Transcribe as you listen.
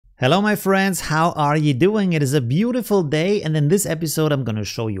Hello my friends, how are you doing? It is a beautiful day, and in this episode I'm going to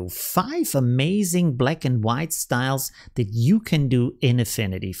show you 5 amazing black and white styles that you can do in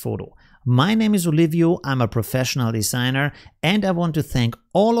Affinity Photo. My name is Olivio, I'm a professional designer, and I want to thank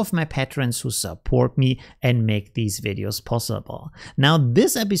all of my patrons who support me and make these videos possible. Now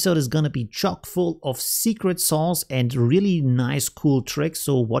this episode is going to be chock full of secret sauce and really nice cool tricks,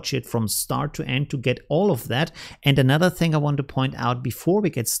 so watch it from start to end to get all of that. And another thing I want to point out before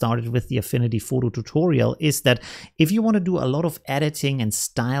we get started with the Affinity Photo tutorial is that if you want to do a lot of editing and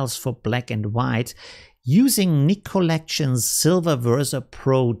styles for black and white, using Nik Collection's Silver Versa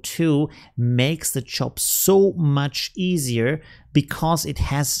Pro 2 makes the job so much easier because it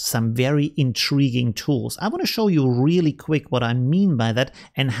has some very intriguing tools. I want to show you really quick what I mean by that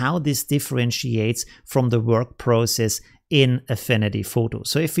and how this differentiates from the work process in Affinity Photo.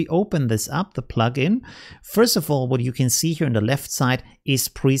 So if we open this up, the plugin, first of all, what you can see here on the left side is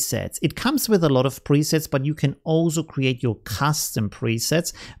presets. It comes with a lot of presets, but you can also create your custom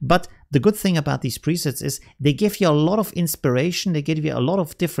presets. But the good thing about these presets is they give you a lot of inspiration, they give you a lot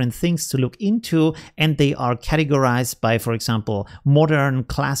of different things to look into, and they are categorized by, for example, modern,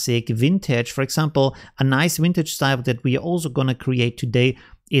 classic, vintage. For example, a nice vintage style that we are also going to create today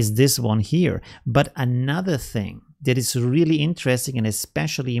is this one here. But another thing that is really interesting and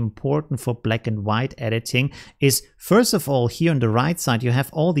especially important for black and white editing is, first of all, here on the right side you have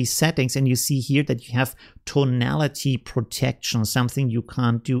all these settings, and you see here that you have tonality protection, something you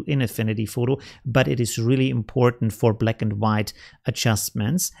can't do in Affinity Photo, but it is really important for black and white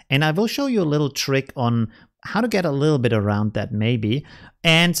adjustments. And I will show you a little trick on how to get a little bit around that maybe.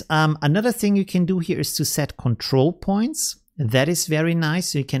 And another thing you can do here is to set control points. That is very nice.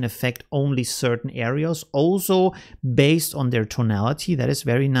 So you can affect only certain areas, also based on their tonality. That is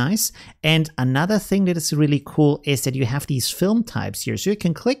very nice. And another thing that is really cool is that you have these film types here. So you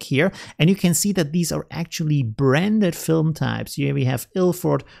can click here and you can see that these are actually branded film types. Here we have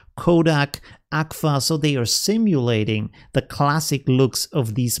Ilford, Kodak, Agfa, so they are simulating the classic looks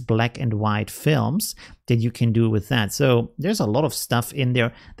of these black and white films that you can do with that. So there's a lot of stuff in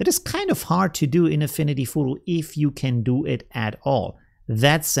there that is kind of hard to do in Affinity Photo if you can do it at all.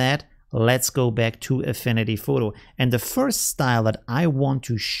 That said, let's go back to Affinity Photo. And the first style that I want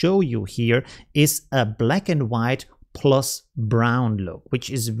to show you here is a black and white plus brown look, which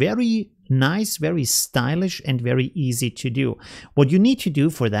is very nice, very stylish, and very easy to do. What you need to do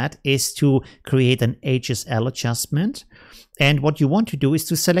for that is to create an HSL adjustment. And what you want to do is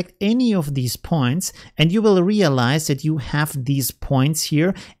to select any of these points, and you will realize that you have these points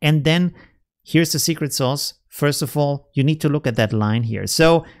here. And then here's the secret sauce. First of all, you need to look at that line here.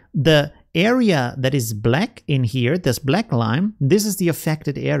 So the area that is black in here, this black line, this is the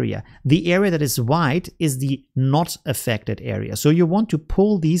affected area. The area that is white is the not affected area. So you want to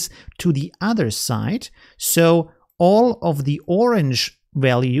pull these to the other side. So all of the orange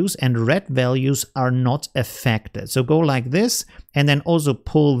values and red values are not affected. So go like this, and then also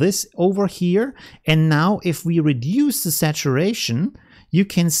pull this over here. And now if we reduce the saturation, you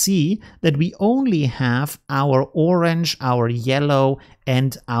can see that we only have our orange, our yellow,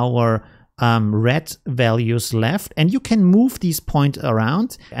 and our red values left, and you can move these points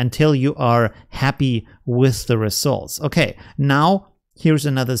around until you are happy with the results. Okay, now here's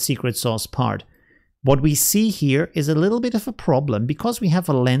another secret sauce part. What we see here is a little bit of a problem because we have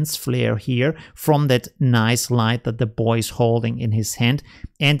a lens flare here from that nice light that the boy is holding in his hand,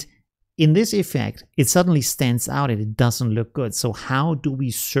 and in this effect, it suddenly stands out and it doesn't look good. So how do we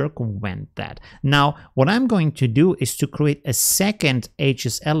circumvent that? Now, what I'm going to do is to create a second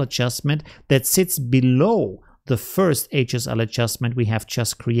HSL adjustment that sits below the first HSL adjustment we have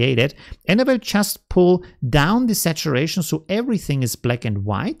just created. And I will just pull down the saturation so everything is black and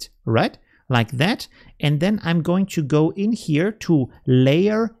white, right? Like that. And then I'm going to go in here to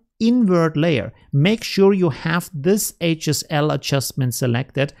layer, invert layer. Make sure you have this HSL adjustment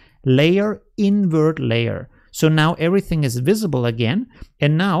selected. Layer, invert layer. So now everything is visible again.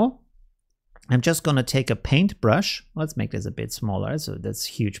 And now I'm just going to take a paintbrush. Let's make this a bit smaller. So that's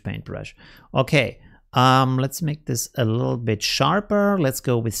a huge paintbrush. Okay. Let's make this a little bit sharper. Let's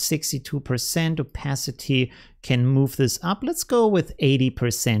go with 62% opacity. Can move this up. Let's go with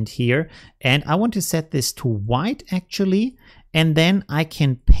 80% here. And I want to set this to white actually. And then I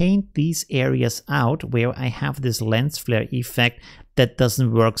can paint these areas out where I have this lens flare effect that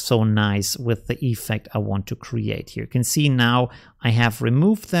doesn't work so nice with the effect I want to create here. You can see now I have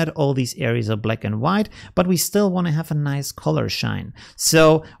removed that. All these areas are black and white, but we still want to have a nice color shine.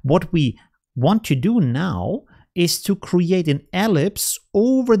 So what we want to do now is to create an ellipse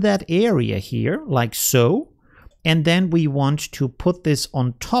over that area here, like so. And then we want to put this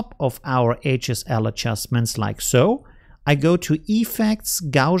on top of our HSL adjustments like so. I go to Effects,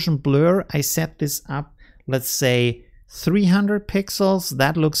 Gaussian Blur. I set this up, let's say 300 pixels.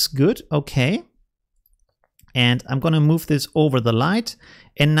 That looks good. Okay. And I'm going to move this over the light.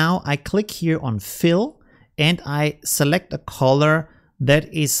 And now I click here on Fill and I select a color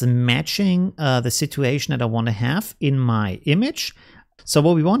that is matching the situation that I want to have in my image. So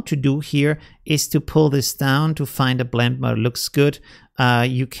what we want to do here is to pull this down to find a blend mode. Looks good.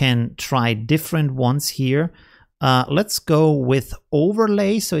 You can try different ones here. Let's go with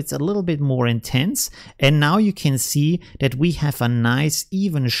overlay, so it's a little bit more intense. And now you can see that we have a nice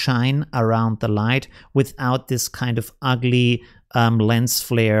even shine around the light without this kind of ugly lens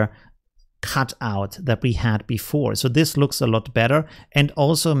flare cutout that we had before. So this looks a lot better and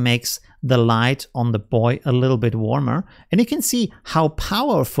also makes the light on the boy a little bit warmer. And you can see how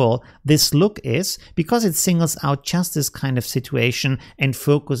powerful this look is because it singles out just this kind of situation and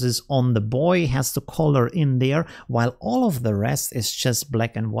focuses on the boy, has the color in there, while all of the rest is just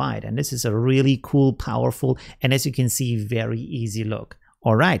black and white. And this is a really cool, powerful, and as you can see, very easy look.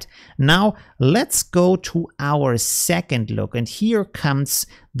 All right, now let's go to our second look, and here comes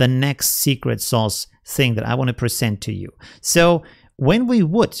the next secret sauce thing that I want to present to you. So when we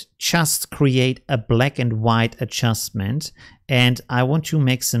would just create a black and white adjustment, and I want to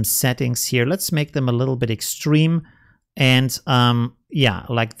make some settings here, let's make them a little bit extreme, and yeah,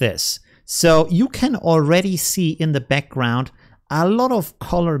 like this. So you can already see in the background a lot of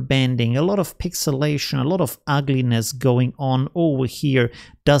color banding, a lot of pixelation, a lot of ugliness going on over here.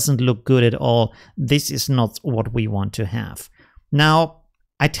 Doesn't look good at all. This is not what we want to have. Now,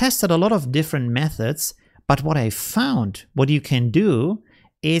 I tested a lot of different methods, but what I found, what you can do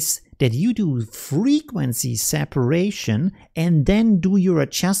is that you do frequency separation and then do your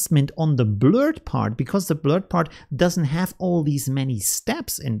adjustment on the blurred part, because the blurred part doesn't have all these many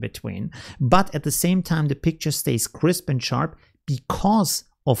steps in between. But at the same time, the picture stays crisp and sharp because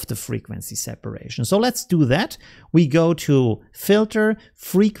of the frequency separation. So let's do that. We go to Filter,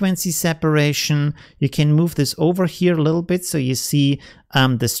 Frequency Separation. You can move this over here a little bit so you see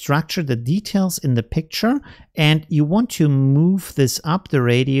the structure, the details in the picture. And you want to move this up the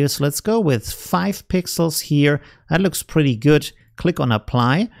radius. Let's go with 5 pixels here. That looks pretty good. Click on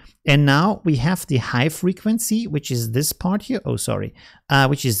Apply. And now we have the high frequency, which is this part here. Oh, sorry.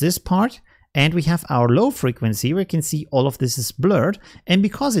 Which is this part. And we have our low frequency where you can see all of this is blurred. And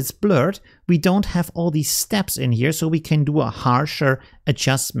because it's blurred, we don't have all these steps in here, so we can do a harsher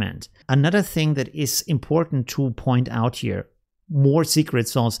adjustment. Another thing that is important to point out here, more secret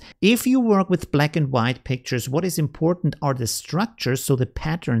sauce. If you work with black and white pictures, what is important are the structures, so the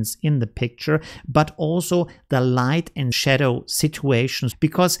patterns in the picture, but also the light and shadow situations,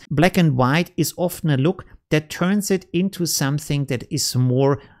 because black and white is often a look that turns it into something that is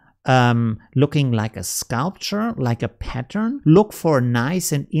more looking like a sculpture, like a pattern. Look for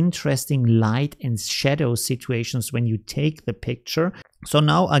nice and interesting light and shadow situations when you take the picture. So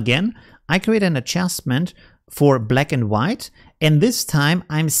now again, I create an adjustment for black and white, and this time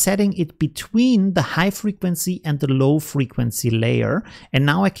I'm setting it between the high frequency and the low frequency layer, and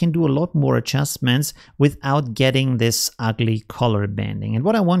now I can do a lot more adjustments without getting this ugly color banding. And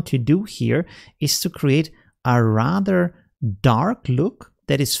what I want to do here is to create a rather dark look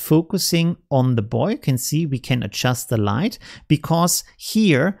that is focusing on the boy. You can see we can adjust the light because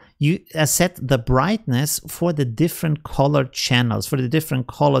here you set the brightness for the different color channels, for the different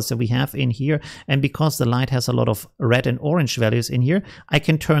colors that we have in here. And because the light has a lot of red and orange values in here, I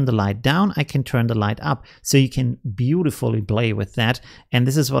can turn the light down, I can turn the light up. So you can beautifully play with that. And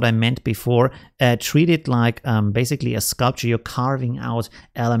this is what I meant before. Treat it like basically a sculpture. You're carving out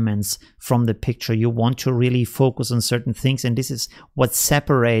elements from the picture. You want to really focus on certain things. And this is what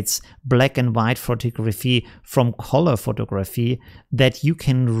separates black and white photography from color photography, that you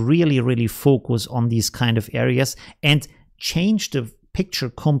can really focus on these kind of areas and change the picture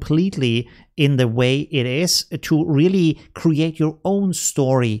completely in the way it is to really create your own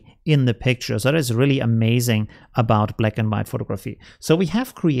story in the picture. So that is really amazing about black and white photography. So we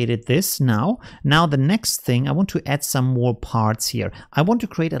have created this now. Now the next thing, I want to add some more parts here. I want to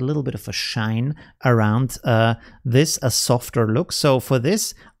create a little bit of a shine around this, a softer look. So for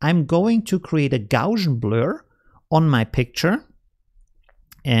this, I'm going to create a Gaussian blur on my picture.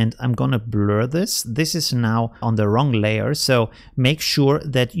 And I'm gonna blur this. This is now on the wrong layer, so make sure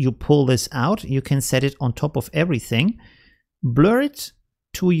that you pull this out. You can set it on top of everything. Blur it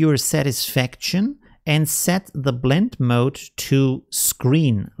to your satisfaction and set the blend mode to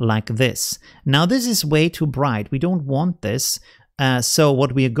screen like this. Now this is way too bright. We don't want this. So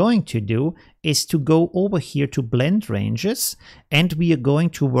what we are going to do is to go over here to blend ranges, and we are going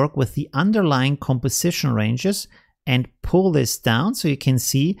to work with the underlying composition ranges and pull this down. So you can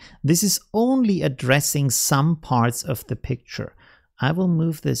see this is only addressing some parts of the picture. I will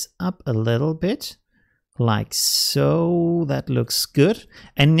move this up a little bit like so. That looks good.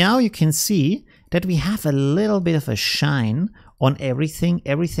 And now you can see that we have a little bit of a shine on everything.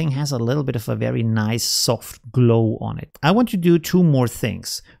 Everything has a little bit of a very nice soft glow on it. I want to do two more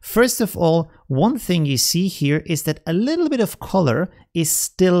things. First of all, one thing you see here is that a little bit of color is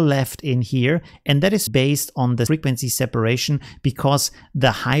still left in here, and that is based on the frequency separation, because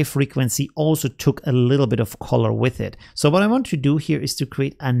the high frequency also took a little bit of color with it. So what I want to do here is to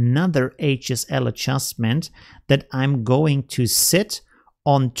create another HSL adjustment that I'm going to set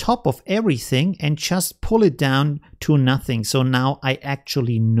on top of everything and just pull it down to nothing. So now I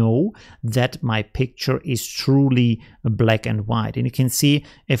actually know that my picture is truly black and white. And you can see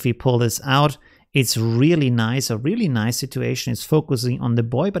if we pull this out, it's really nice, a really nice situation. It's focusing on the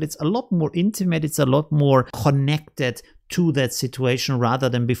boy, but it's a lot more intimate. It's a lot more connected to that situation rather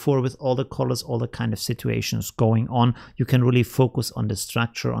than before with all the colors, all the kind of situations going on. You can really focus on the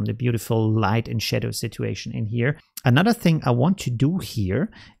structure, on the beautiful light and shadow situation in here. Another thing I want to do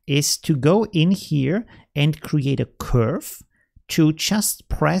here is to go in here and create a curve to just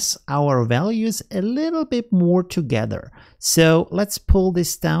press our values a little bit more together. So let's pull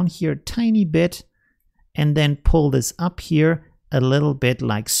this down here a tiny bit and then pull this up here a little bit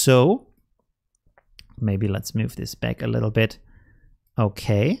like so. Maybe let's move this back a little bit.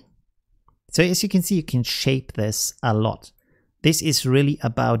 Okay. So as you can see, you can shape this a lot. This is really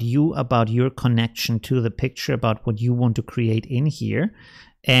about you, about your connection to the picture, about what you want to create in here.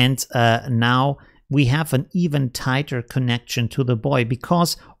 And now we have an even tighter connection to the boy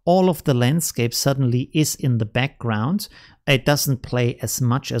because all of the landscape suddenly is in the background. It doesn't play as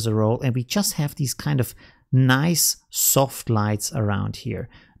much as a role, and we just have these kind of nice soft lights around here.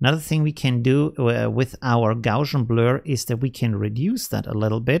 Another thing we can do with our Gaussian blur is that we can reduce that a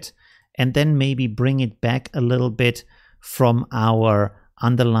little bit and then maybe bring it back a little bit from our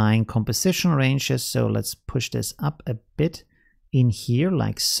underlying composition ranges. So let's push this up a bit in here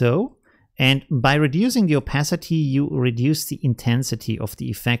like so. And by reducing the opacity, you reduce the intensity of the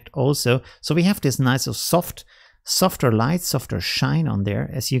effect also. So we have this nice softer light, softer shine on there,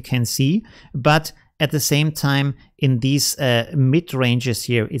 as you can see. But at the same time, in these mid ranges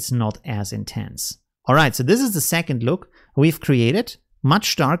here, it's not as intense. All right, so this is the second look we've created.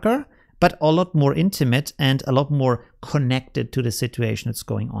 Much darker, but a lot more intimate and a lot more connected to the situation that's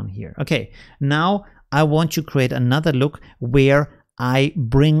going on here. Okay, now I want to create another look where I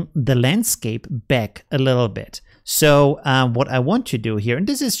bring the landscape back a little bit. So what I want to do here, and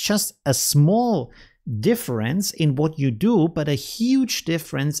this is just a small difference in what you do, but a huge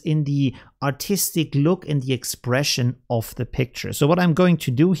difference in the artistic look and the expression of the picture. So what I'm going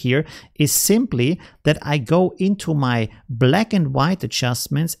to do here is simply that I go into my black and white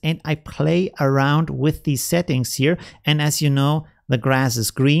adjustments and I play around with these settings here. And as you know, the grass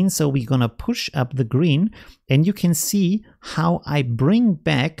is green, so we're gonna push up the green, and you can see how I bring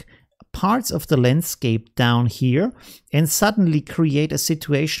back parts of the landscape down here and suddenly create a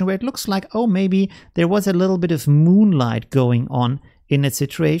situation where it looks like, oh, maybe there was a little bit of moonlight going on in a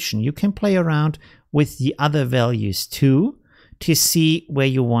situation. You can play around with the other values too to see where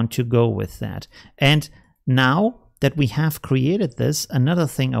you want to go with that. And now that we have created this, another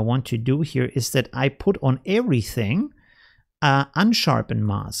thing I want to do here is that I put on everything unsharpened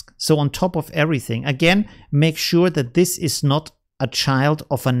mask. So on top of everything, again, make sure that this is not a child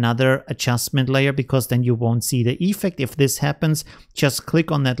of another adjustment layer, because then you won't see the effect. If this happens, just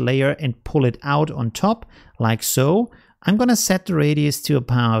click on that layer and pull it out on top like so. I'm gonna set the radius to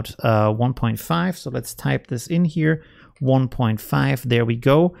about 1.5. So let's type this in here, 1.5, there we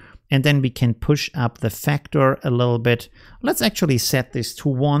go. And then we can push up the factor a little bit. Let's actually set this to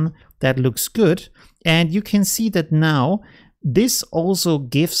 1. That looks good. And you can see that now this also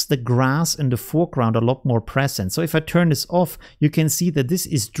gives the grass in the foreground a lot more presence. So if I turn this off, you can see that this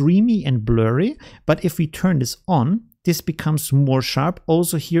is dreamy and blurry. But if we turn this on, this becomes more sharp.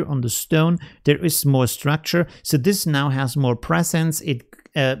 Also here on the stone, there is more structure. So this now has more presence. It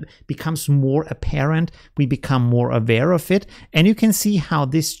becomes more apparent. We become more aware of it. And you can see how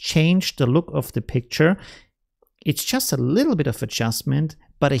this changed the look of the picture. It's just a little bit of adjustment,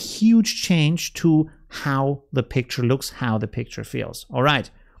 but a huge change to how the picture looks, how the picture feels. All right,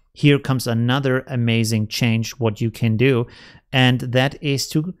 here comes another amazing change what you can do, and that is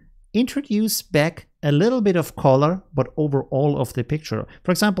to introduce back a little bit of color, but over all of the picture.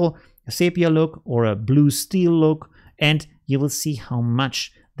 For example, a sepia look or a blue steel look, and you will see how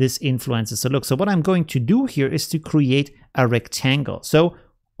much this influences the look. So what I'm going to do here is to create a rectangle. So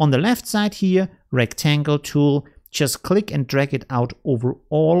on the left side here, rectangle tool, just click and drag it out over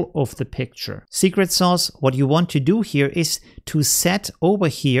all of the picture. Secret sauce, what you want to do here is to set over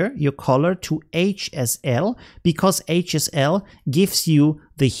here your color to HSL, because HSL gives you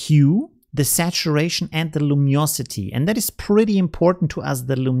the hue, the saturation, and the luminosity. And that is pretty important to us.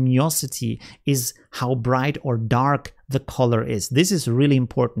 The luminosity is how bright or dark the color is. This is really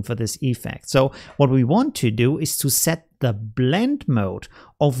important for this effect. So what we want to do is to set the blend mode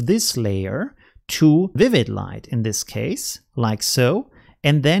of this layer to vivid light in this case, like so.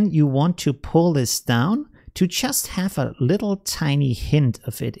 And then you want to pull this down to just have a little tiny hint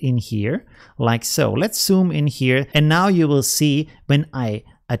of it in here, like so. Let's zoom in here. And now you will see when I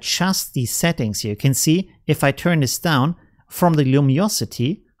adjust these settings here, you can see if I turn this down from the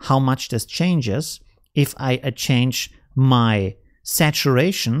luminosity, how much this changes. If I change my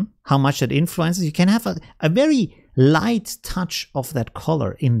saturation, how much that influences. You can have a very light touch of that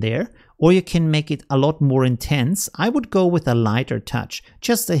color in there, or you can make it a lot more intense. I would go with a lighter touch,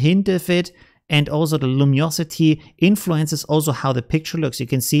 just a hint of it. And also the luminosity influences also how the picture looks. You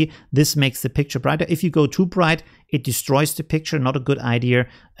can see this makes the picture brighter. If you go too bright, it destroys the picture, not a good idea.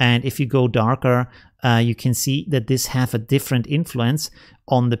 And if you go darker, you can see that this have a different influence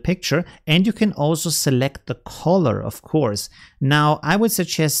on the picture. And you can also select the color, of course. Now, I would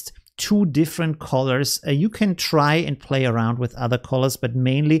suggest two different colors. You can try and play around with other colors, but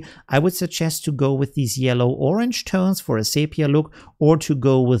mainly I would suggest to go with these yellow-orange tones for a sepia look, or to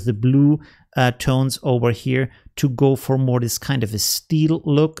go with the blue tones over here to go for more this kind of a steel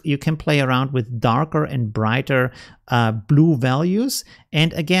look. You can play around with darker and brighter blue values.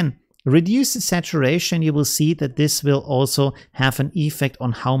 And again, reduce the saturation. You will see that this will also have an effect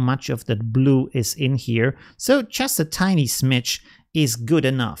on how much of that blue is in here. So just a tiny smidge is good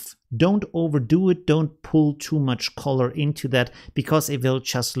enough. Don't overdo it. Don't pull too much color into that, because it will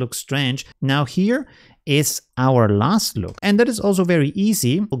just look strange. Now here is our last look, and that is also very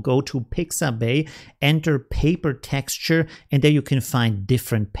easy. We'll go to Pixabay, enter paper texture, and there you can find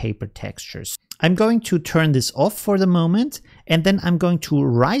different paper textures. I'm going to turn this off for the moment, and then I'm going to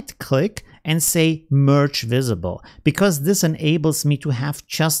right click and say merge visible, because this enables me to have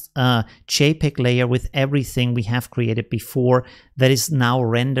just a JPEG layer with everything we have created before that is now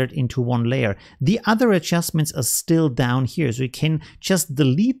rendered into one layer. The other adjustments are still down here, so you can just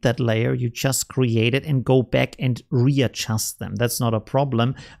delete that layer you just created and go back and readjust them. That's not a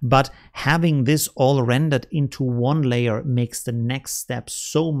problem, but having this all rendered into one layer makes the next step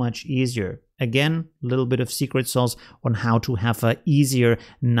so much easier. Again, a little bit of secret sauce on how to have an easier,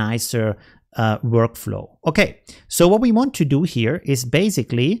 nicer workflow. Okay, so what we want to do here is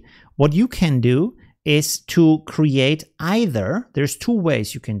basically what you can do is to create either, there's two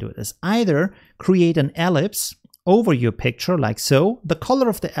ways you can do this. Either create an ellipse over your picture like so. The color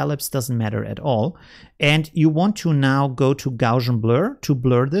of the ellipse doesn't matter at all. And you want to now go to Gaussian blur to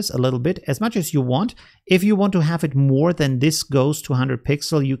blur this a little bit, as much as you want. If you want to have it more than this goes to 100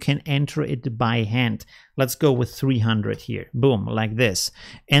 pixel, you can enter it by hand. Let's go with 300 here. Boom, like this.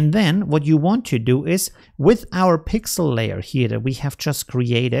 And then what you want to do is with our pixel layer here that we have just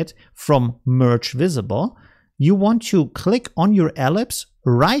created from merge visible, you want to click on your ellipse,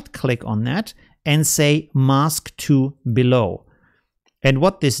 right click on that, and say mask to below. And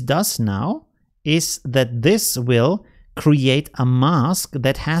what this does now is that this will create a mask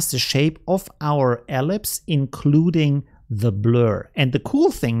that has the shape of our ellipse, including the blur. And the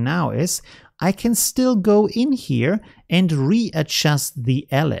cool thing now is I can still go in here and readjust the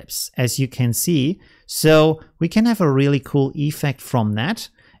ellipse, as you can see. So we can have a really cool effect from that.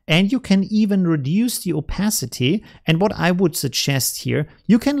 And you can even reduce the opacity. And what I would suggest here,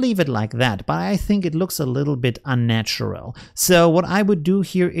 you can leave it like that, but I think it looks a little bit unnatural. So what I would do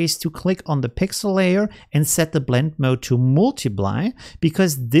here is to click on the pixel layer and set the blend mode to multiply,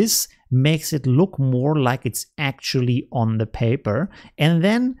 because this makes it look more like it's actually on the paper. And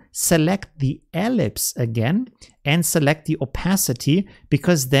then select the ellipse again and select the opacity,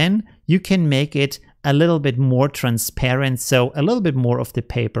 because then you can make it a little bit more transparent, so a little bit more of the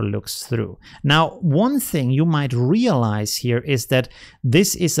paper looks through. Now, one thing you might realize here is that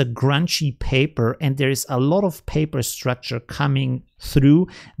this is a grungy paper and there is a lot of paper structure coming through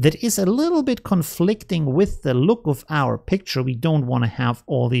that is a little bit conflicting with the look of our picture. We don't want to have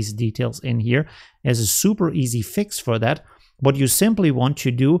all these details in here. There's a super easy fix for that. what you simply want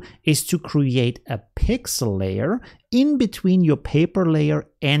to do is to create a pixel layer in between your paper layer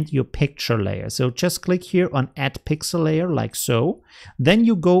and your picture layer. So just click here on Add Pixel Layer like so. Then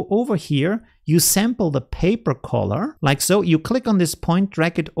you go over here, you sample the paper color like so. You click on this point,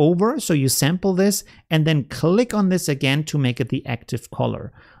 drag it over, so you sample this, and then click on this again to make it the active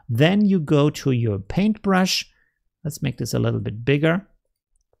color. Then you go to your paintbrush. Let's make this a little bit bigger.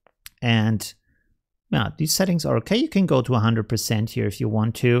 And yeah, these settings are okay. You can go to 100% here if you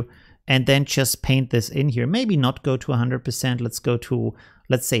want to, and then just paint this in here. Maybe not go to 100%. Let's go to,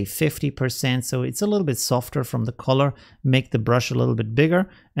 let's say 50%. So it's a little bit softer from the color. Make the brush a little bit bigger.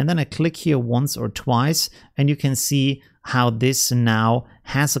 And then I click here once or twice, and you can see how this now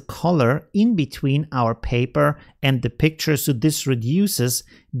has a color in between our paper and the picture. So this reduces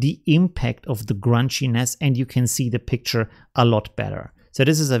the impact of the grunchiness, and you can see the picture a lot better. So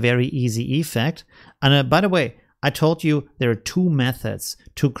this is a very easy effect. And by the way, I told you there are two methods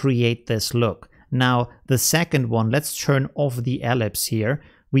to create this look. Now, the second one, let's turn off the ellipse here.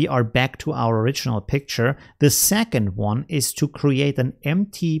 We are back to our original picture. The second one is to create an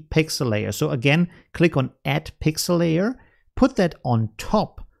empty pixel layer. So again, click on Add Pixel Layer, put that on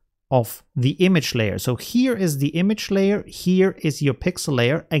top of the image layer. So here is the image layer, here is your pixel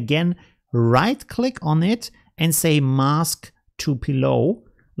layer. Again, right click on it and say Mask to below,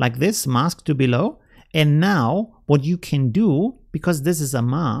 like this, mask to below. And now what you can do, because this is a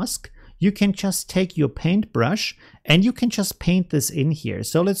mask, you can just take your paintbrush and you can just paint this in here.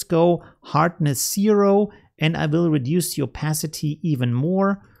 So let's go hardness 0, and I will reduce the opacity even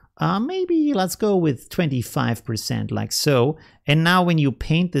more. Maybe let's go with 25% like so. And now when you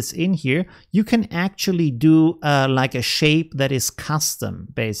paint this in here, you can actually do like a shape that is custom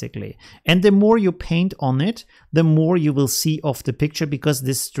basically. And the more you paint on it, the more you will see of the picture, because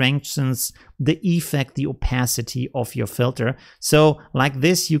this strengthens the effect, the opacity of your filter. So like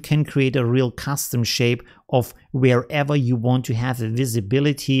this, you can create a real custom shape of wherever you want to have a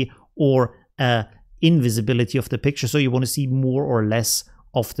visibility or invisibility of the picture. So you want to see more or less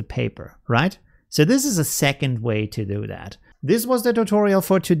of the paper, right? So this is a second way to do that. This was the tutorial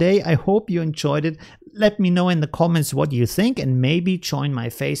for today. I hope you enjoyed it. Let me know in the comments what you think, and maybe join my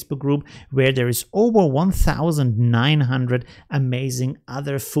Facebook group where there is over 1,900 amazing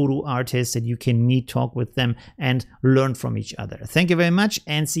other photo artists that you can meet, talk with them, and learn from each other. Thank you very much,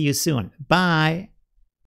 and see you soon. Bye.